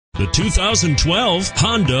The 2012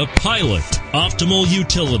 Honda Pilot. Optimal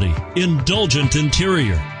utility, indulgent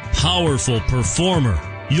interior, powerful performer.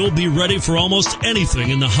 You'll be ready for almost anything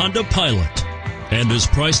in the Honda Pilot and is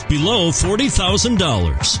priced below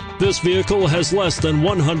 $40,000. This vehicle has less than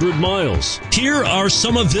 100 miles. Here are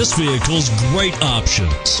some of this vehicle's great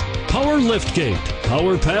options: power liftgate,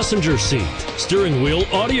 power passenger seat, steering wheel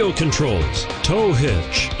audio controls, tow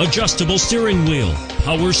hitch, adjustable steering wheel,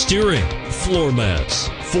 power steering, floor mats,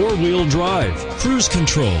 four-wheel drive, cruise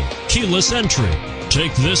control, keyless entry.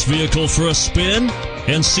 Take this vehicle for a spin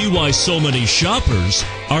and see why so many shoppers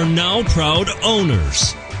are now proud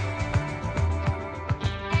owners.